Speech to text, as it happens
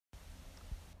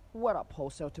What up,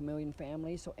 Wholesale to Million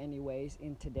family? So, anyways,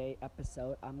 in today's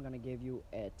episode, I'm gonna give you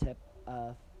a tip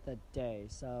of the day.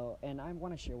 And I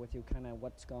want to share with you kind of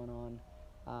what's going on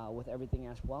with everything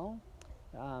as well.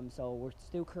 So, we're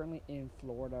still currently in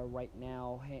Florida right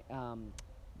now.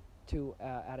 To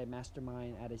At a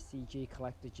mastermind at a CG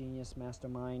Collective Genius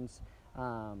Masterminds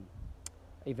um,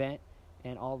 event,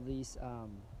 and all these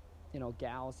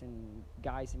gals and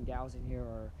guys and gals in here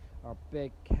are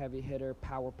big heavy hitter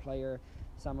power player.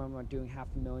 Some of them are doing half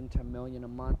a million to a million a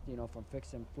month, from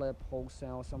fix and flip,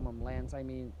 wholesale. Some of them lands. I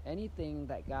mean, anything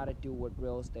that got to do with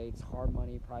real estate, hard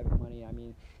money, private money. I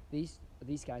mean, these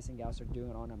guys and gals are doing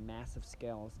it on a massive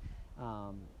scales.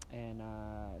 And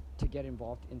To get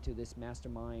involved into this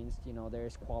masterminds,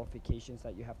 there's qualifications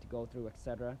that you have to go through,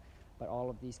 etc. But all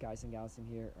of these guys and gals in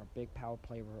here are big power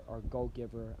player or go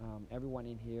giver. Everyone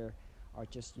in here are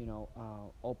just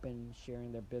open,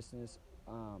 sharing their business,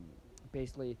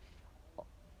 basically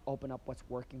open up what's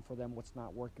working for them, what's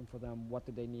not working for them, what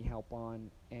do they need help on,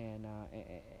 and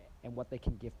what they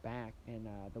can give back. And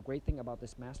the great thing about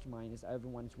this mastermind is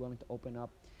everyone is willing to open up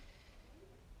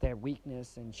their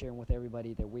weakness and sharing with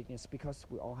everybody their weakness, because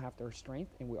we all have their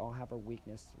strength and we all have our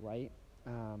weakness, right?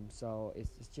 So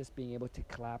it's just being able to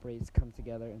collaborate, come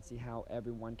together, and see how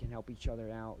everyone can help each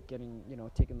other out, getting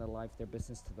taking their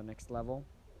business to the next level,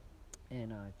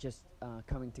 and just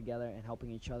coming together and helping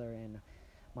each other. And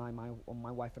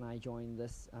my wife and I joined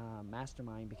this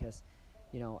mastermind because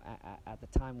at the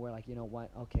time we're like, what,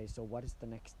 okay, so what is the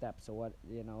next step? So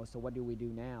what do we do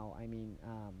now? I mean,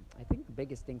 I think the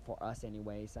biggest thing for us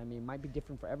anyways, I mean, it might be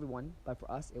different for everyone, but for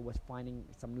us it was finding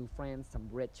some new friends, some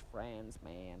rich friends,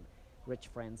 man, rich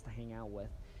friends to hang out with.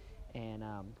 And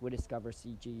we discovered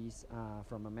CGs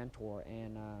from a mentor,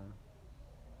 and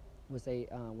was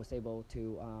able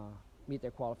to meet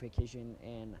their qualification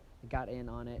and got in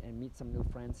on it and meet some new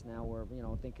friends. Now we're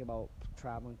thinking about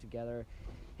traveling together,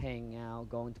 hanging out,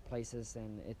 going to places,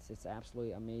 and it's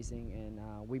absolutely amazing. And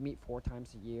we meet 4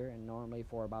 times a year, and normally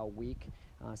for about a week.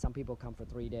 Some people come for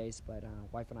 3 days, but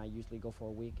wife and I usually go for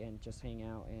a week and just hang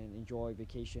out and enjoy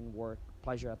vacation, work,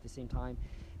 pleasure at the same time.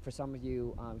 For some of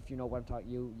you, if you know what I'm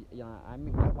talking, I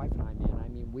mean, my wife and I, man, I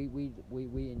mean,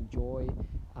 we enjoy.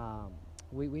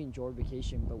 We enjoy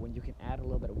vacation, but when you can add a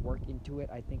little bit of work into it,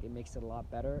 I think it makes it a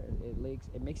lot better. It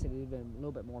makes it even a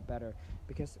little bit more better,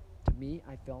 because to me,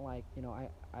 I feel like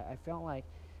I felt like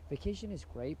vacation is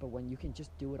great, but when you can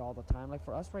just do it all the time, like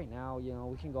for us right now,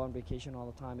 we can go on vacation all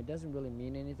the time. It doesn't really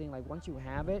mean anything. Like once you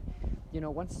have it,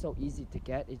 once it's so easy to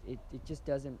get, it just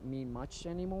doesn't mean much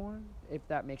anymore, if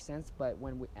that makes sense. But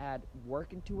when we add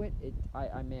work into it,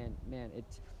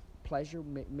 it's pleasure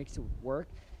makes it work.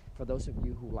 For those of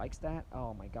you who likes that,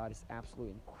 oh my god, it's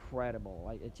absolutely incredible.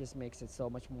 Like it just makes it so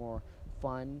much more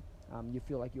fun. You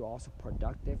feel like you're also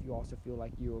productive. You also feel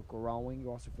like you're growing.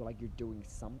 You also feel like you're doing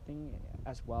something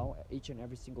as well each and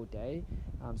every single day.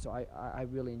 So I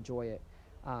really enjoy it.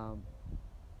 Um,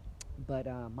 but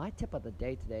my tip of the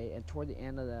day today, and toward the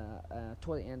end of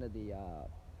the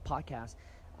podcast,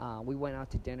 we went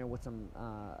out to dinner with some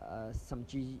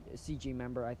CG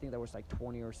member. I think there was like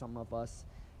 20 or some of us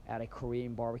at a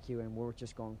Korean barbecue, and we were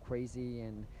just going crazy,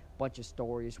 and a bunch of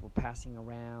stories were passing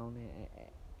around,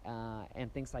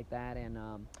 and things like that. And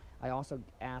I also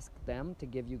asked them to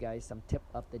give you guys some tip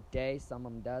of the day. Some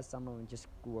of them does, some of them just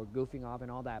were goofing off and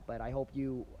all that. But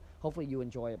hopefully you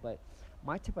enjoy it. But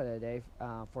my tip of the day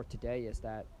for today is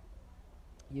that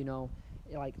you know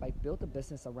like build a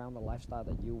business around the lifestyle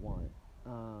that you want.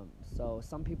 So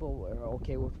some people are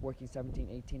okay with working 17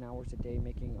 18 hours a day,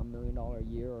 making $1 million a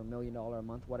year or $1 million a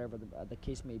month, whatever the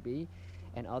case may be.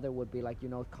 And other would be like,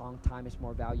 calm time is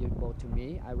more valuable to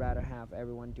me. I'd rather have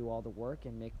everyone do all the work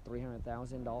and make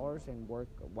 $300,000 and work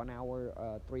 1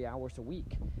 hour 3 hours a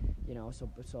week.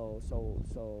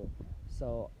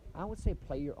 So I would say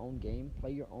play your own game,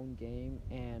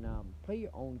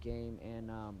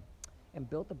 and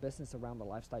build a business around the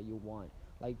lifestyle you want.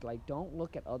 Like don't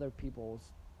look at other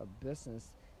people's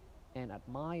business and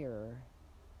admire,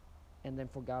 and then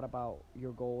forgot about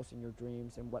your goals and your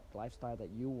dreams and what lifestyle that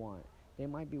you want. They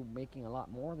might be making a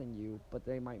lot more than you, but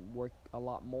they might work a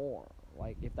lot more.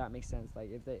 Like, if that makes sense.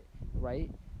 Like, if they, right?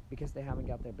 Because they haven't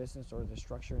got their business or the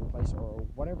structure in place, or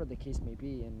whatever the case may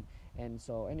be. And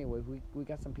so anyway, we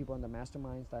got some people in the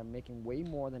masterminds that are making way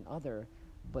more than other,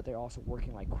 but they're also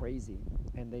working like crazy,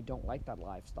 and they don't like that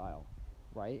lifestyle,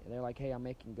 right? They're like, hey, I'm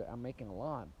making a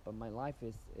lot, but my life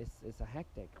is a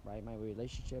hectic, right? My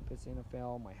relationship is in a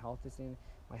fail, my health is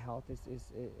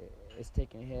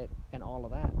taking a hit, and all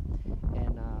of that.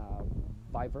 And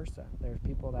vice versa. There's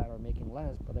people that are making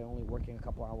less, but they're only working a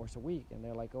couple hours a week, and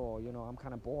they're like, oh, I'm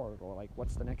kind of bored, or like,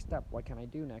 what's the next step? What can I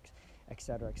do next,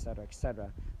 etc., etc.,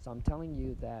 etc. So I'm telling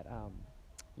you that,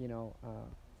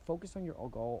 focus on your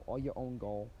own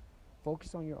goal,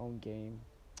 focus on your own game,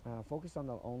 focus on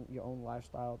your own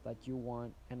lifestyle that you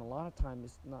want, and a lot of times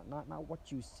it's not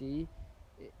what you see,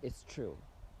 it's true.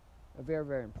 Very,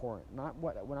 very important. Not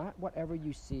whatever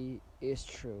you see is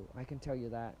true. I can tell you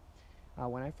that.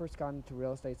 When I first got into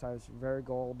real estate, I was very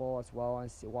gullible as well. I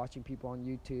was watching people on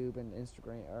YouTube and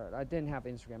Instagram. Or I didn't have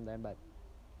Instagram then, but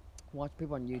watch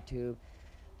people on YouTube,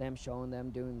 them showing them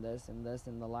doing this and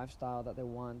the lifestyle that they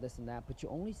want, this and that. But you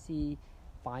only see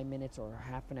 5 minutes or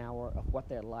half an hour of what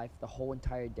their life, the whole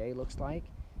entire day looks like,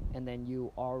 and then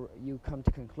you come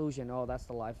to conclusion, oh, that's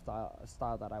the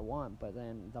lifestyle that I want. But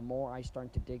then the more I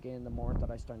start to dig in, the more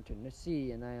that I start to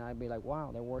see, and then I'd be like,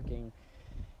 wow, they're working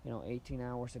 18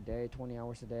 hours a day, 20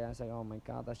 hours a day. I was like, oh my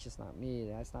God, that's just not me.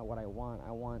 That's not what I want.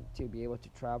 I want to be able to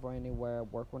travel anywhere,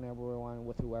 work whenever I want,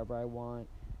 with whoever I want,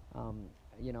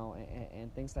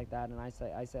 and things like that. And I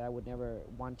say I would never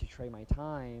want to trade my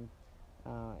time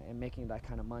and making that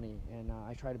kind of money. And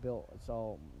I try to build,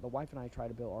 so the wife and I try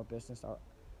to build our business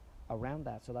around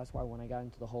that. So that's why when I got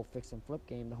into the whole fix and flip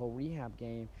game, the whole rehab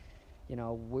game,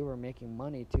 we were making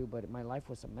money too, but my life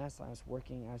was a mess. I was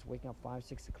waking up 5,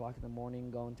 6 o'clock in the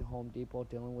morning, going to Home Depot,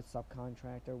 dealing with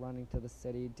subcontractor, running to the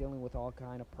city, dealing with all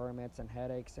kind of permits and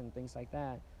headaches and things like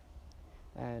that.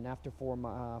 And after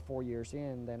 4 years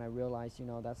in, then I realized,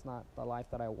 that's not the life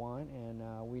that I want, and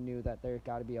we knew that there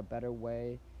got to be a better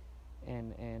way.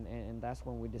 And that's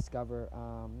when we discover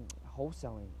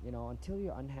wholesaling. Until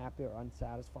you're unhappy or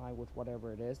unsatisfied with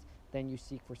whatever it is, then you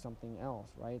seek for something else,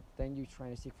 right? Then you're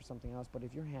trying to seek for something else. But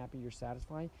if you're happy, you're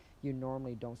satisfied, you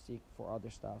normally don't seek for other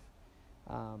stuff.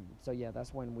 So yeah,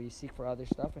 that's when we seek for other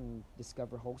stuff and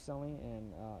discover wholesaling,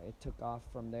 and it took off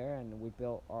from there, and we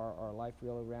built our life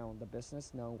really around the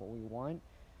business, knowing what we want,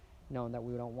 knowing that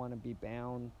we don't want to be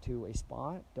bound to a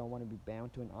spot, don't want to be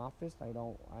bound to an office.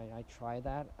 I try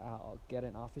that. I'll get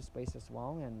an office space as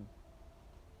well. And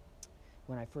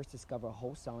when I first discovered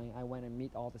wholesaling, I went and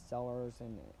meet all the sellers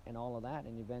and all of that.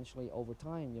 And eventually, over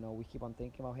time, we keep on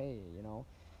thinking about, hey,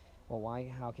 well,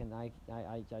 how can I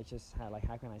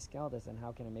how can I scale this, and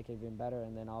how can I make it even better?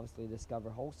 And then obviously discover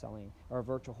wholesaling or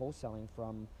virtual wholesaling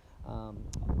from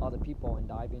other people and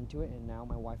dive into it. And now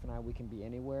my wife and I, we can be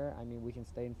anywhere. I mean, we can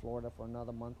stay in Florida for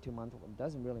another month, 2 months. It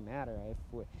doesn't really matter.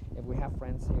 If we have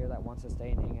friends here that wants to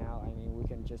stay and hang out, I mean, we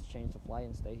can just change the flight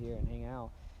and stay here and hang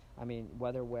out. I mean,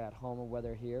 whether we're at home or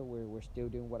whether here, we're still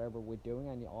doing whatever we're doing.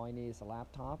 All I need is a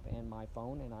laptop and my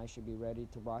phone, and I should be ready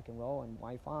to rock and roll, and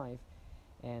Wi-Fi.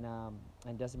 And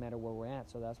it doesn't matter where we're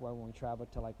at. So that's why when we travel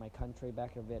to like my country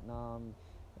back in Vietnam,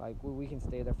 like we can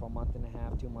stay there for a month and a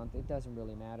half, 2 months. It doesn't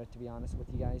really matter, to be honest with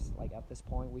you guys. Like at this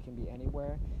point, we can be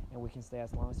anywhere, and we can stay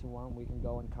as long as we want. We can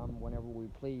go and come whenever we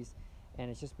please. And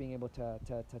it's just being able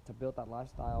to build that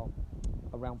lifestyle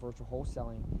around virtual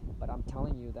wholesaling. But I'm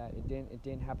telling you that it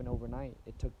didn't happen overnight.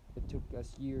 It took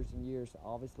us years and years.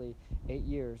 Obviously, 8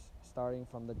 years, starting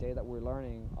from the day that we're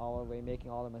learning, all the way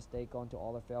making all the mistakes, going to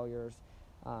all the failures,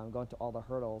 going to all the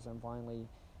hurdles, and finally,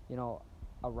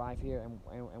 arrive here.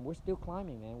 And we're still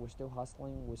climbing, man. We're still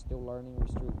hustling. We're still learning. We're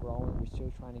still growing. We're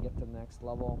still trying to get to the next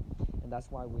level. And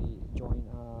that's why we joined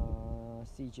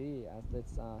CG as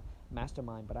this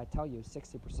mastermind. But I tell you,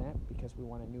 60% because we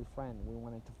want a new friend. We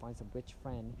wanted to find some rich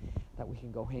friend that we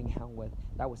can go hang out with.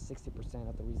 That was 60%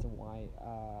 of the reason why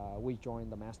we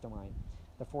joined the mastermind.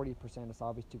 The 40% is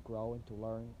obvious to grow and to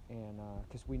learn, and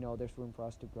because we know there's room for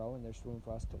us to grow and there's room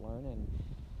for us to learn, and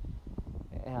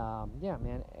yeah,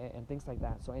 man, and things like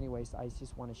that. So anyways, I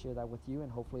just want to share that with you,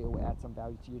 and hopefully it will add some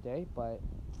value to your day. But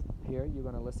here you're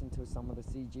going to listen to some of the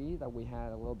CG that we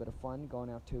had a little bit of fun going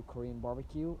out to Korean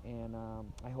barbecue, and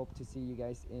I hope to see you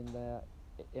guys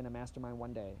in a mastermind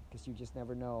one day, because you just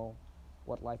never know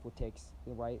what life will take,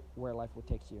 right? Where life will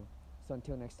take you. So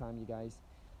until next time, you guys,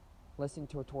 listen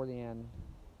to it toward the end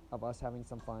of us having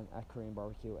some fun at Korean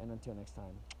barbecue, and until next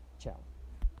time, ciao.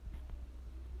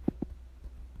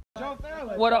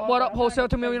 What up, Wholesale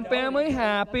to Million family?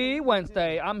 Happy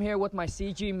Wednesday. I'm here with my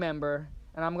CG member,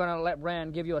 and I'm going to let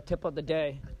Rand give you a tip of the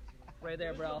day. Right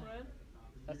there, bro.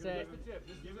 That's it.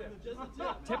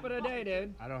 Tip of the day,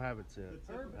 dude. I don't have a tip.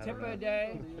 Tip of the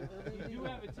day. You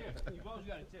have a tip. You've always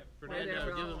got a tip. Right there,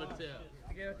 bro. Give him a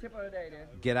tip. Give a tip of the day,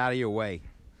 dude. Get out of your way.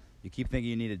 You keep thinking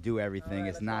you need to do everything.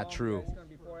 It's not true. It's going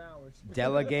to be 4 hours.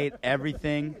 Delegate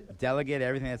everything. Delegate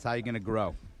everything. That's how you're going to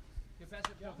grow.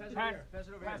 Pass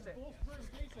it over here.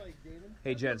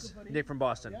 Hey, gents. Nick from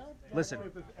Boston. Listen,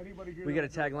 we got a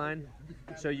tagline,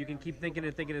 so you can keep thinking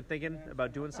and thinking and thinking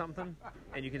about doing something,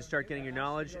 and you can start getting your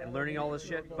knowledge and learning all this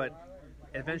shit, but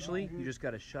eventually, you just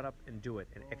got to shut up and do it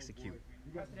and execute.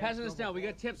 Passing this down. We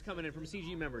got tips coming in from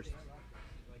CG members.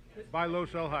 Buy low,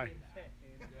 sell high.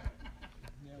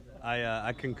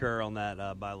 I concur on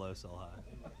that. Buy low, sell high.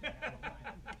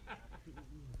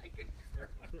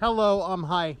 Hello, I'm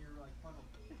High.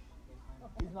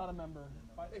 He's not a member.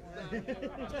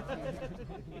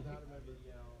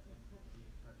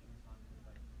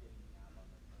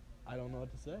 I don't know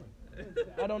what to say.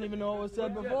 I don't even know what was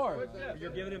said before. You're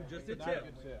giving him just a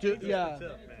tip. Yeah,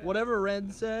 whatever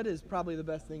Red said is probably the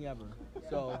best thing ever.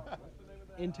 So,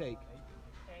 intake.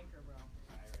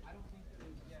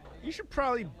 You should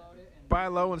probably buy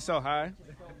low and sell high.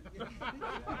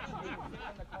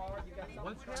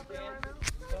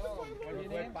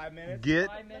 Get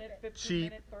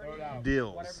cheap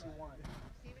deals.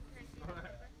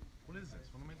 What is this?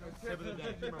 What am I doing? Tip of the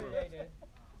day.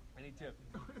 Any tip?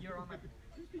 You're on my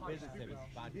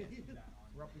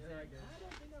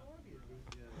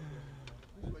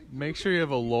Make sure you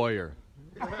have a lawyer.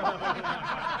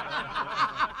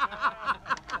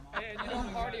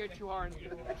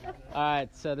 All right,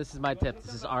 so this is my tip.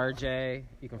 This is RJ.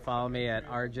 You can follow me at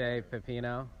RJ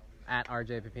Pepino, at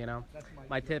RJ Pepino.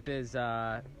 My tip is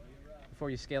before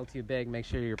you scale too big, make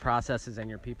sure your processes and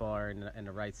your people are in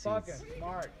the right seats.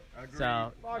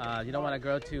 So you don't want to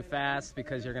grow too fast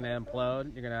because you're going to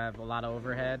implode. You're going to have a lot of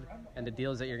overhead, and the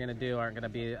deals that you're going to do aren't going to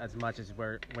be as much as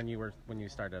when you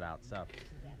started out. So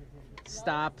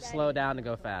stop, slow down, and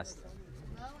go fast.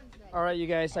 All right, you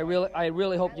guys. I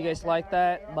really hope you guys like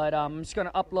that. But I'm just gonna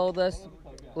upload this,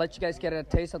 let you guys get a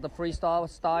taste of the freestyle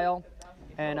style,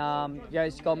 and you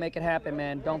guys go make it happen,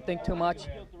 man. Don't think too much.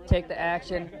 Take the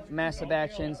action, massive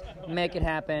actions, make it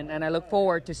happen. And I look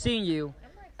forward to seeing you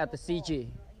at the CG.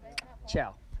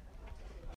 Ciao.